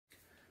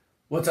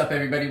What's up,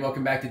 everybody?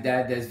 Welcome back to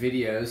Dad Does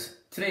Videos.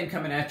 Today I'm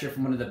coming at you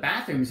from one of the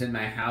bathrooms in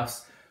my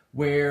house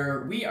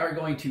where we are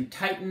going to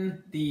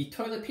tighten the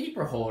toilet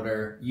paper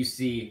holder you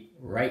see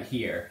right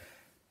here.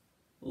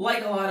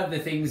 Like a lot of the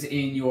things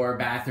in your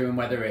bathroom,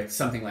 whether it's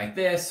something like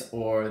this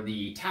or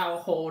the towel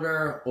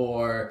holder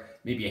or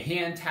maybe a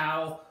hand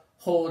towel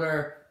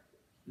holder,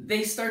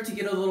 they start to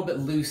get a little bit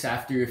loose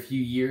after a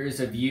few years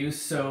of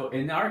use. So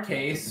in our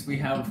case, we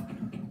have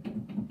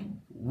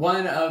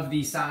one of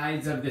the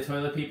sides of the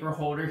toilet paper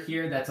holder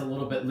here that's a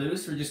little bit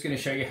loose. We're just going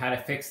to show you how to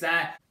fix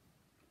that.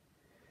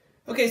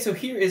 Okay, so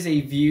here is a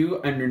view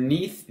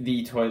underneath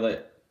the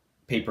toilet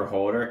paper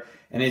holder.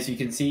 And as you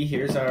can see,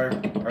 here's our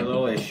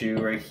little issue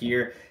right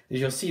here.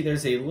 As you'll see,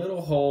 there's a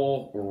little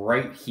hole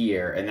right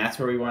here, and that's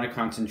where we want to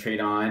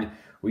concentrate on.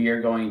 We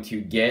are going to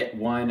get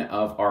one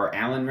of our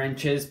Allen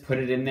wrenches, put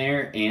it in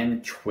there,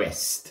 and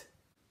twist.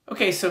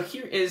 Okay, so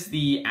here is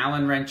the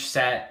Allen wrench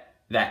set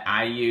that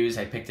I use.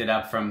 I picked it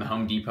up from the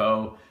Home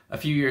Depot a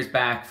few years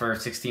back for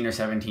 16 or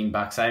 17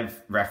 bucks.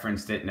 I've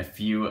referenced it in a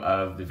few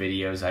of the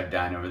videos I've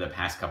done over the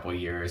past couple of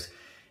years.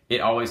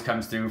 It always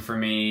comes through for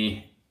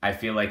me. I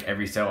feel like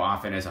every so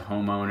often as a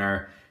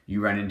homeowner,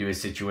 you run into a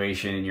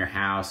situation in your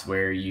house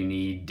where you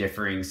need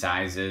differing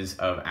sizes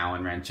of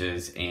Allen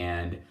wrenches,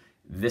 and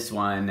this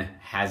one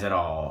has it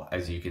all,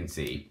 as you can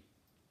see.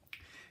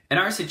 In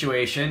our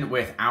situation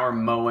with our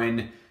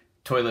Moen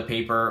toilet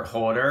paper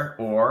holder,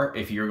 or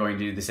if you're going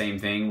to do the same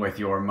thing with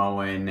your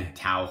Moen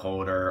towel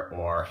holder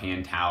or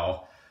hand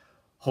towel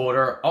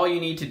holder, all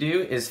you need to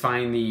do is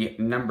find the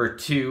number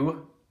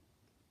 2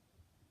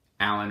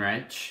 Allen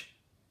wrench,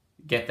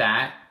 get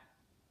that,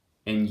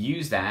 and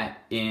use that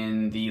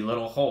in the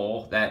little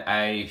hole that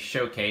I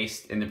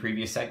showcased in the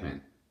previous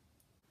segment.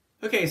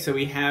 Okay, so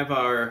we have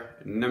our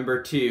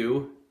number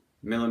 2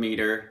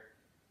 millimeter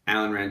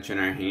Allen wrench in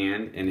our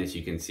hand, and as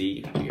you can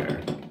see, we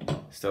are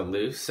still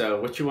loose.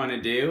 So what you want to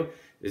do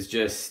is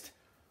just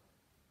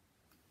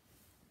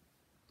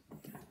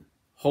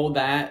hold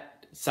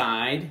that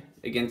side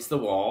against the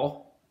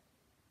wall,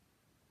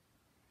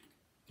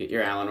 get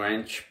your Allen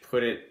wrench,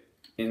 put it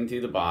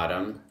into the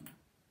bottom,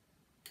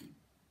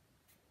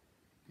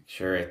 make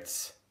sure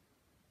it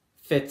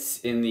fits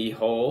in the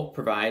hole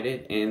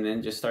provided, and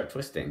then just start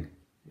twisting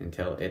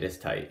until it is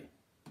tight.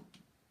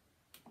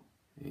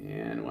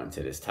 And once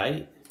it is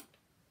tight,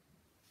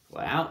 pull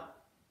out.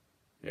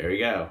 There we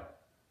go.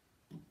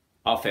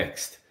 All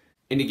fixed.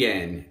 And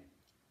again,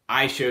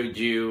 I showed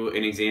you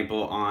an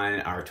example on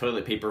our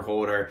toilet paper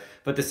holder,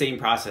 but the same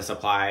process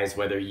applies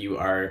whether you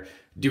are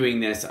doing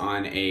this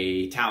on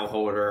a towel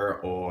holder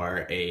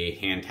or a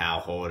hand towel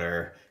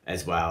holder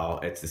as well.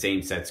 It's the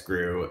same set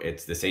screw,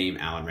 it's the same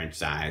Allen wrench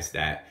size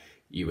that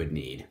you would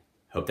need.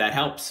 Hope that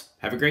helps.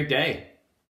 Have a great day.